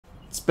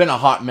It's been a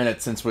hot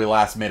minute since we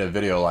last made a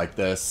video like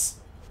this.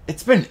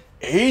 It's been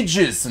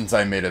ages since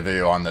I made a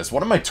video on this.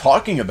 What am I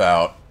talking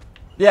about?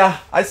 Yeah,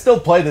 I still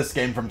play this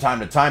game from time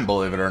to time,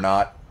 believe it or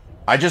not.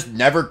 I just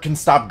never can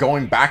stop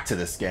going back to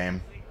this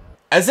game.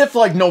 As if,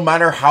 like, no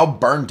matter how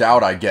burned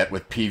out I get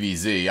with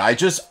PvZ, I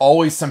just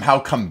always somehow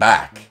come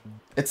back.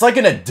 It's like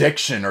an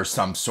addiction or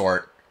some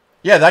sort.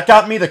 Yeah, that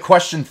got me the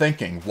question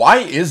thinking, why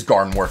is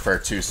Garden Warfare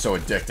 2 so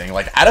addicting?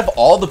 Like, out of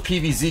all the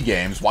PvZ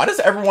games, why does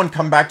everyone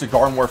come back to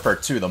Garden Warfare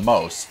 2 the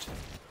most?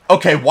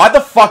 Okay, why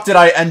the fuck did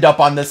I end up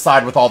on this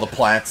side with all the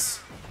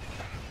plants?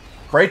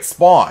 Great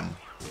spawn.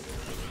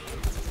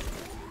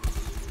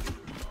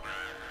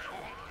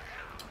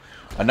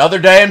 Another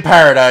day in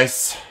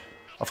paradise.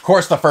 Of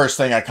course, the first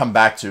thing I come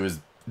back to is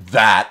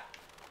that.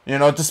 You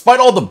know, despite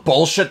all the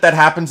bullshit that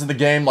happens in the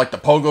game, like the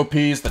Pogo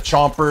Peas, the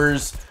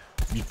Chompers,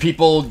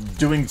 people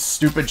doing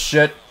stupid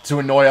shit to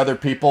annoy other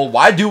people,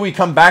 why do we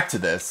come back to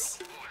this?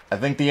 I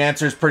think the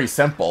answer is pretty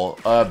simple.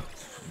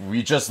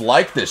 We just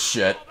like this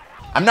shit.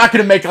 I'm not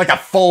gonna make like a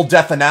full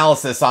depth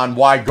analysis on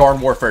why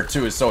Garden Warfare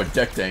 2 is so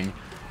addicting.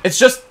 It's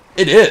just,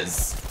 it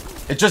is.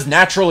 It just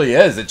naturally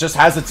is. It just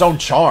has its own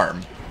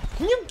charm.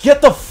 Can you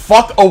get the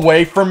fuck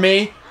away from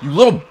me, you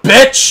little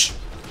bitch?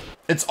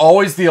 It's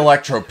always the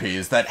Electro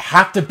Peas that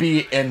have to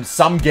be in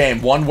some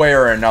game one way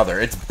or another.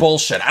 It's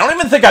bullshit. I don't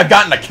even think I've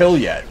gotten a kill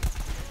yet.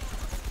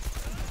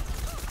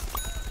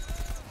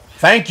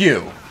 Thank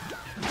you.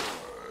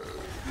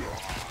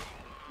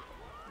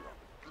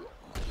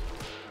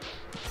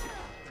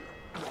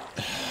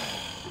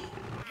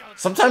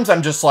 Sometimes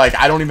I'm just like,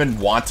 I don't even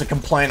want to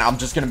complain. I'm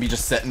just gonna be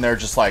just sitting there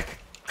just like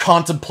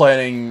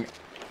contemplating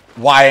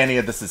why any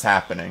of this is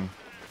happening.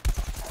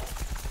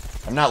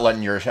 I'm not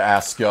letting your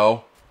ass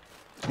go.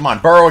 Come on,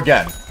 burrow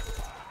again.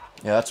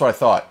 Yeah, that's what I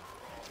thought.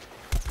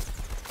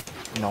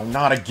 No,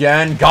 not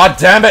again. God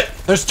damn it!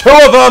 There's two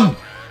of them!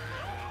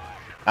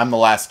 I'm the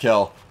last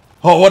kill.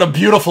 Oh, what a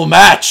beautiful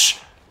match!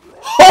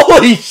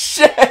 Holy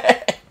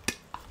shit!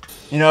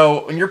 You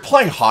know, when you're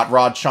playing Hot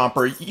Rod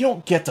Chomper, you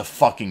don't get to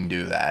fucking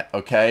do that,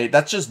 okay?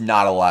 That's just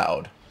not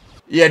allowed.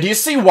 Yeah, do you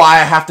see why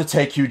I have to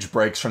take huge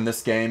breaks from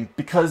this game?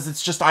 Because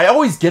it's just, I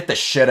always get the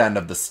shit end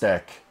of the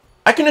stick.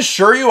 I can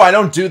assure you I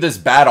don't do this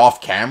bad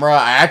off camera.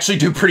 I actually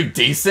do pretty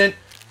decent.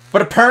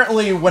 But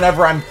apparently,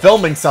 whenever I'm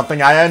filming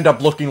something, I end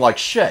up looking like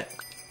shit.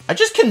 I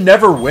just can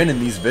never win in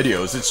these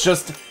videos. It's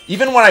just,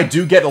 even when I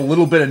do get a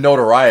little bit of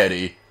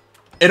notoriety,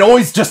 it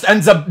always just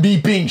ends up me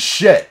being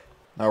shit.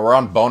 Now we're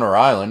on Boner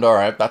Island.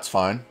 Alright, that's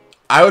fine.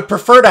 I would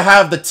prefer to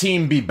have the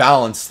team be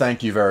balanced,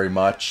 thank you very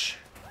much.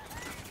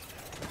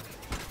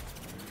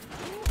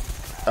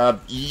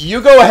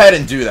 You go ahead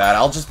and do that.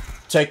 I'll just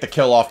take the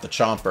kill off the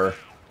Chomper.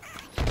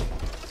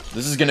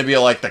 This is gonna be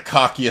like the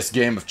cockiest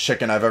game of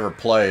chicken I've ever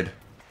played.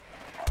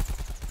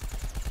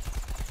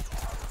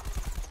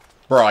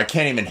 Bro, I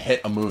can't even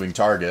hit a moving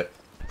target.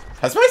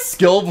 Has my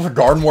skill for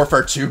Garden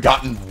Warfare 2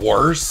 gotten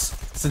worse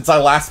since I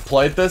last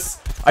played this?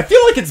 I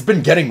feel like it's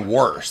been getting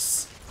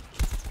worse.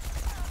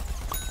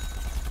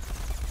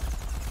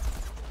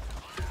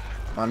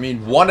 I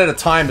mean, one at a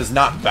time is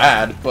not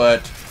bad,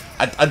 but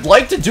I'd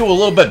like to do a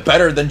little bit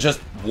better than just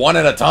one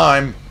at a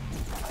time.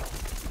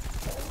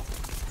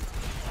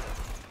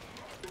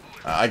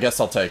 I guess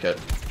I'll take it.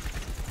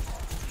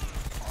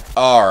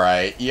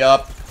 Alright,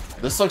 yup.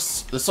 This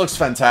looks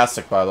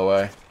fantastic, by the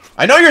way.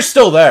 I know you're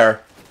still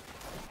there.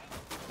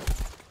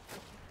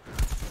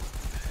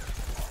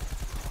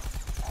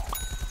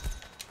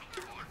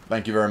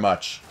 Thank you very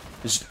much.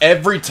 It's just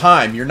every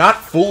time. You're not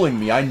fooling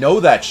me. I know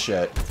that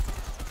shit.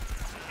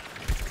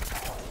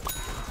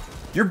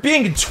 You're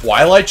being a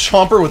Twilight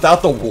Chomper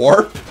without the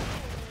warp?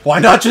 Why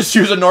not just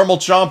use a normal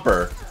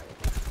Chomper?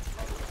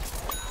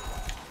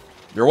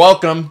 You're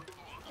welcome.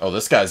 Oh,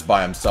 this guy's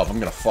by himself. I'm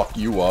gonna fuck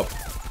you up.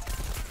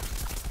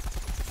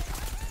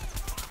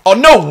 Oh,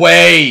 no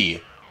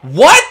way!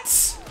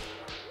 What?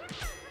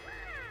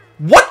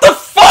 What the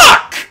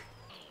fuck?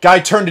 Guy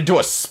turned into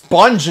a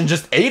sponge and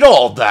just ate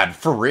all that.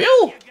 For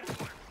real?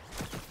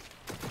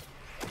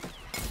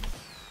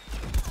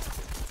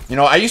 You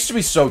know, I used to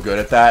be so good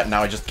at that, and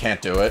now I just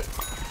can't do it.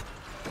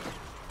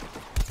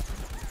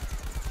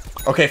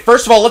 Okay,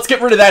 first of all, let's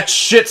get rid of that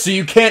shit so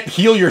you can't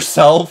heal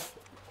yourself.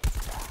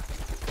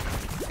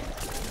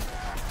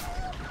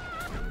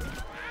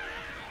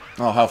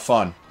 Oh, how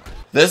fun.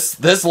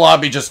 This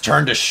lobby just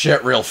turned to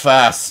shit real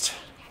fast.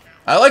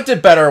 I liked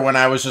it better when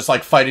I was just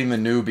like fighting the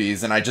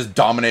newbies and I just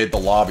dominated the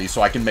lobby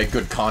so I can make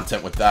good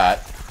content with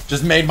that.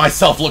 Just made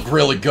myself look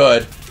really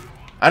good.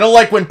 I don't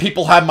like when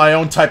people have my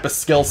own type of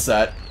skill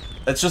set.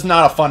 It's just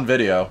not a fun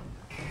video.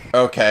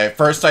 Okay,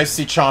 first I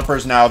see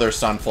Chompers, now they're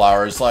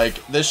sunflowers.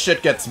 Like, this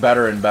shit gets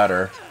better and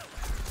better.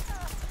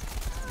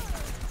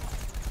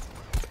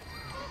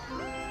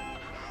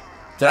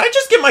 Did I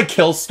just get my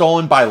kill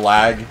stolen by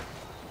lag?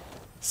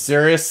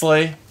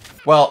 Seriously?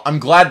 Well, I'm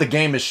glad the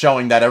game is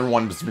showing that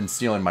everyone's been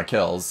stealing my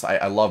kills.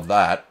 I love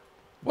that.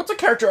 What's a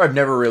character I've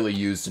never really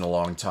used in a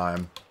long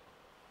time?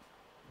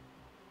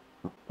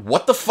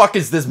 What the fuck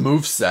is this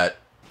moveset?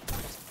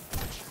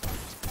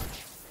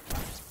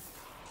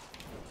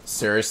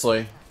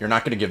 Seriously? You're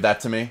not gonna give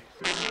that to me?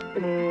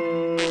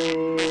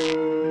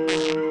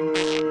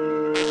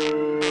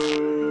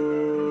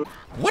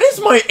 What is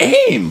my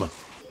aim?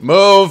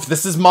 Move,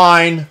 this is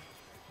mine.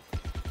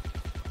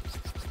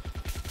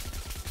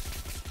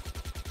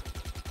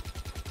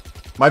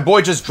 My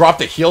boy just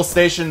dropped a heal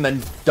station,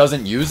 then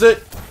doesn't use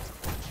it?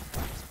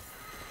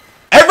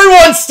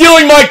 Everyone's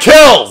stealing my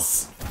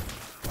kills!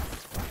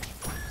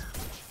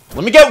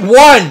 Let me get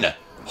one!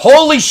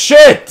 Holy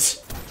shit!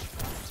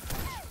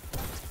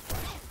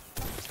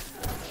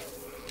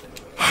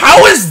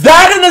 How is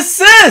that an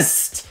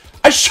assist?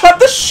 I shot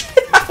the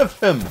shit out of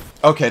him!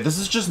 Okay, this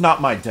is just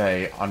not my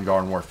day on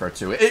Garden Warfare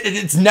 2.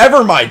 It's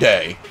never my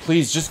day.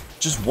 Please,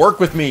 just work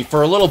with me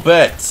for a little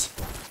bit.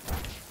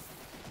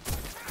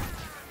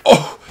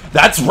 Oh,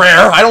 that's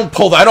rare. I don't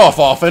pull that off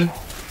often.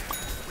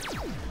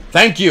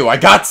 Thank you. I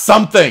got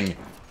something.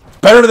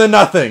 Better than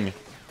nothing.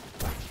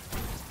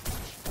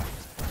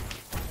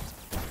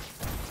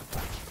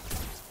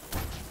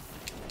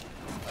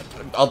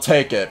 I'll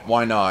take it.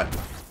 Why not?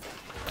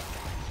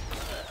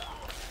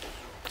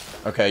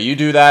 Okay, you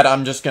do that.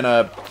 I'm just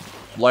gonna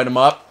light him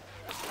up.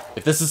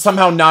 If this is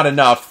somehow not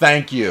enough,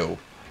 thank you.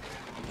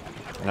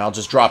 And I'll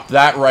just drop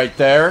that right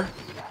there.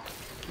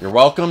 You're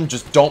welcome.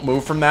 Just don't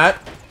move from that.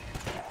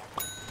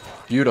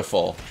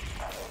 Beautiful.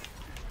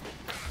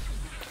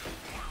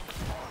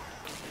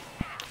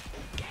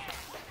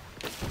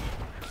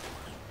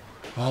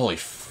 Holy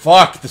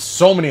fuck, there's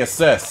so many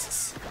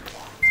assists.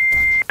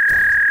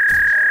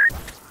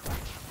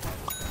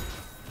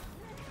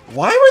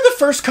 Why were the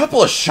first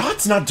couple of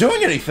shots not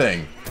doing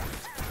anything?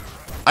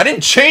 I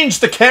didn't change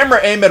the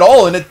camera aim at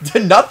all and it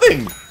did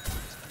nothing.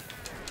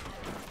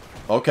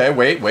 Okay,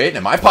 wait,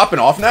 am I popping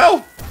off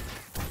now?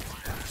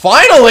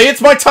 Finally,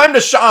 it's my time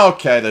to shot.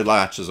 Okay, the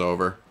match is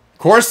over. Of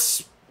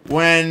course,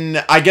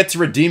 when I get to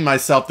redeem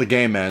myself, the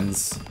game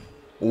ends.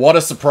 What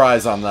a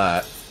surprise on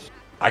that.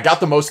 I got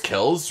the most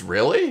kills?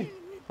 Really?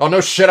 Oh,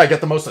 no shit, I get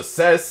the most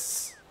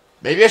assists.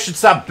 Maybe I should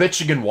stop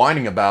bitching and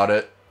whining about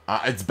it.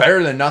 It's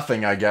better than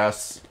nothing, I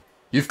guess.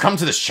 You've come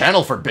to this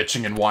channel for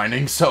bitching and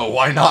whining, so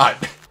why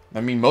not? I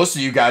mean, most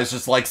of you guys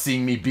just like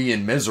seeing me be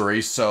in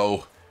misery,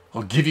 so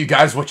I'll give you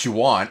guys what you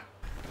want.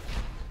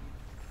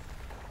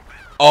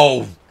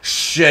 Oh,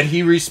 shit,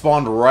 he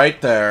respawned right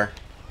there.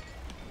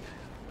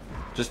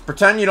 Just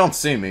pretend you don't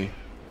see me.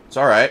 It's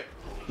alright.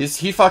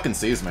 He fucking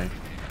sees me.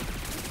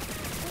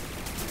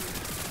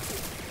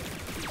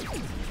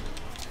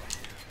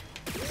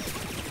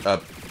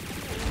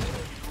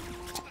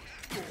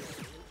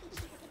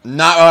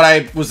 Not what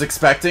I was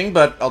expecting,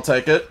 but I'll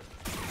take it.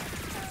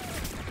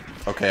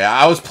 Okay,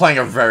 I was playing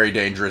a very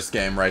dangerous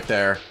game right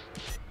there.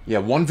 Yeah,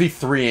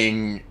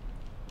 1v3ing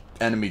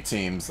enemy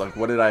teams. Like,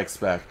 what did I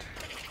expect?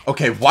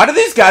 Okay, why do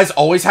these guys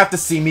always have to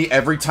see me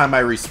every time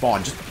I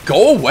respawn? Just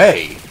go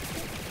away.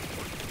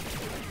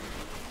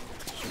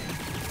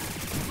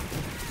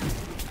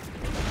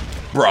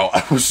 Bro,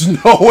 I was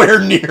nowhere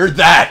near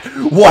that.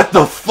 What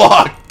the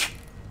fuck?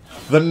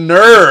 The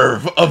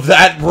nerve of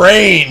that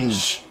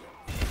range.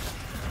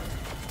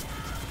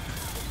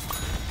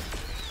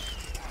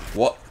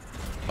 What?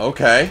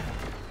 Okay.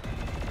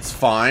 It's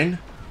fine.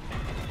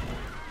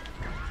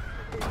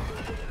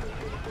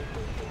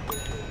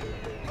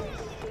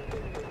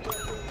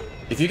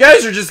 If you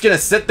guys are just gonna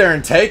sit there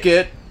and take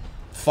it,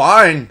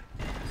 fine.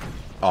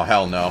 Oh,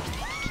 hell no.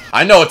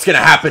 I know what's gonna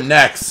happen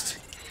next.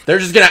 They're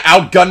just gonna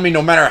outgun me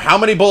no matter how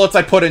many bullets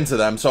I put into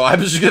them, so I'm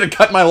just gonna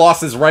cut my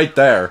losses right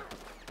there.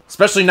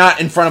 Especially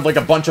not in front of, like,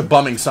 a bunch of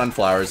bumming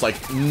sunflowers.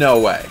 Like, no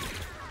way.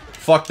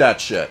 Fuck that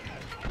shit.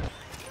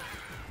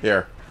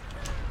 Here.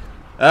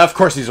 Of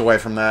course he's away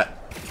from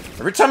that.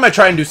 Every time I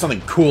try and do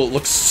something cool, it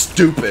looks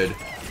stupid.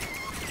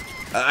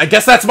 I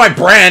guess that's my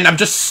brand. I'm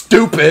just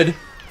stupid.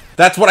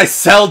 That's what I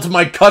sell to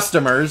my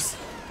customers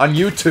on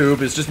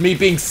YouTube, is just me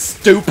being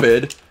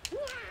stupid.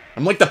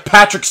 I'm like the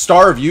Patrick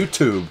Star of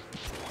YouTube.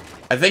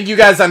 I think you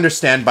guys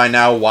understand by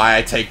now why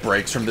I take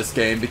breaks from this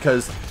game,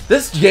 because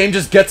this game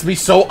just gets me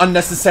so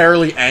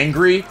unnecessarily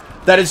angry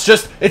that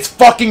it's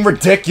fucking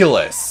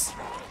ridiculous.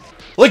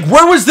 Like,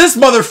 where was this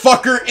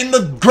motherfucker in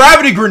the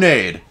gravity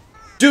grenade?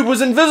 Dude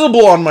was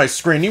invisible on my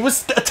screen. He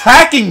was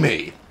attacking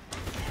me.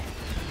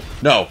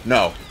 No,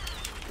 no.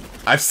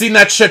 I've seen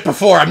that shit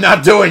before. I'm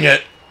not doing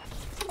it.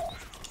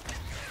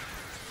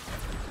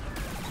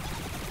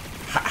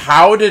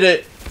 How did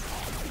it...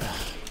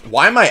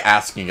 Why am I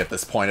asking at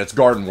this point? It's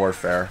Garden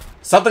Warfare.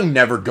 Something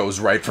never goes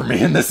right for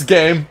me in this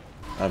game.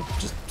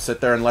 Just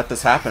sit there and let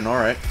this happen.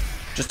 Alright.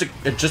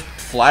 Just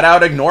flat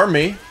out ignore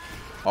me.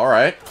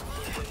 Alright.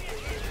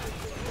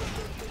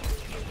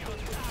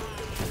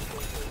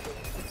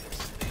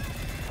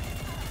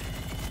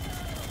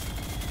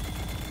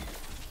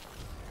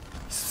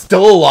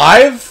 Still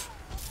alive?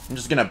 I'm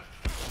just gonna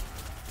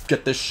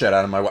get this shit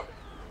out of my way.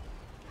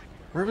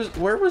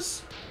 Where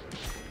was...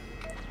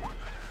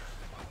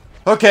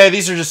 Okay,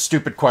 these are just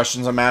stupid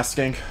questions I'm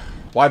asking.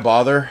 Why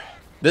bother?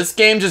 This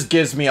game just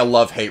gives me a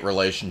love-hate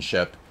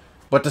relationship.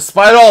 But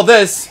despite all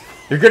this,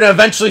 you're gonna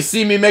eventually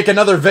see me make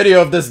another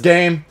video of this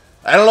game.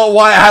 I don't know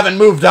why I haven't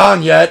moved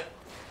on yet.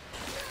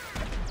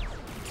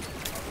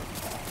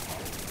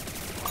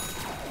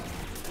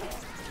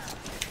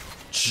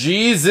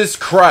 Jesus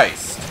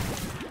Christ.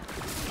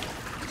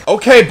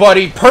 Okay,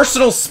 buddy.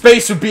 Personal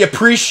space would be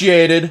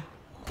appreciated.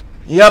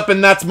 Yep,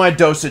 and that's my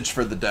dosage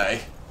for the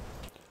day.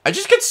 I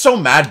just get so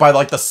mad by,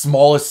 like, the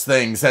smallest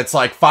things. That's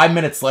like 5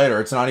 minutes later,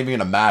 it's not even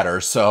gonna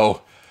matter.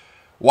 So,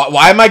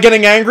 why am I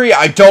getting angry?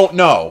 I don't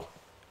know.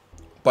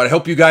 But I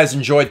hope you guys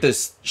enjoyed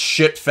this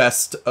shit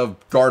fest of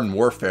Garden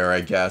Warfare,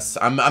 I guess.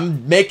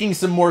 I'm making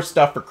some more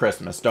stuff for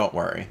Christmas, don't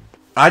worry.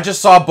 I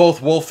just saw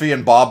both Wolfie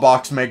and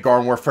Bobbox make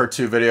Garden Warfare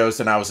 2 videos,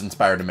 and I was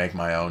inspired to make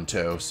my own,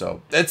 too.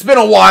 So, it's been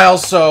a while,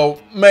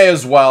 so may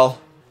as well.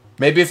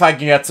 Maybe if I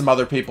can get some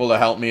other people to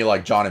help me,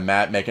 like John and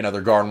Matt, make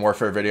another Garden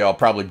Warfare video, I'll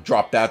probably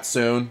drop that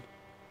soon.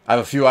 I have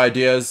a few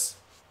ideas.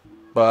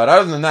 But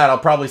other than that, I'll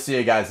probably see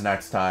you guys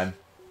next time.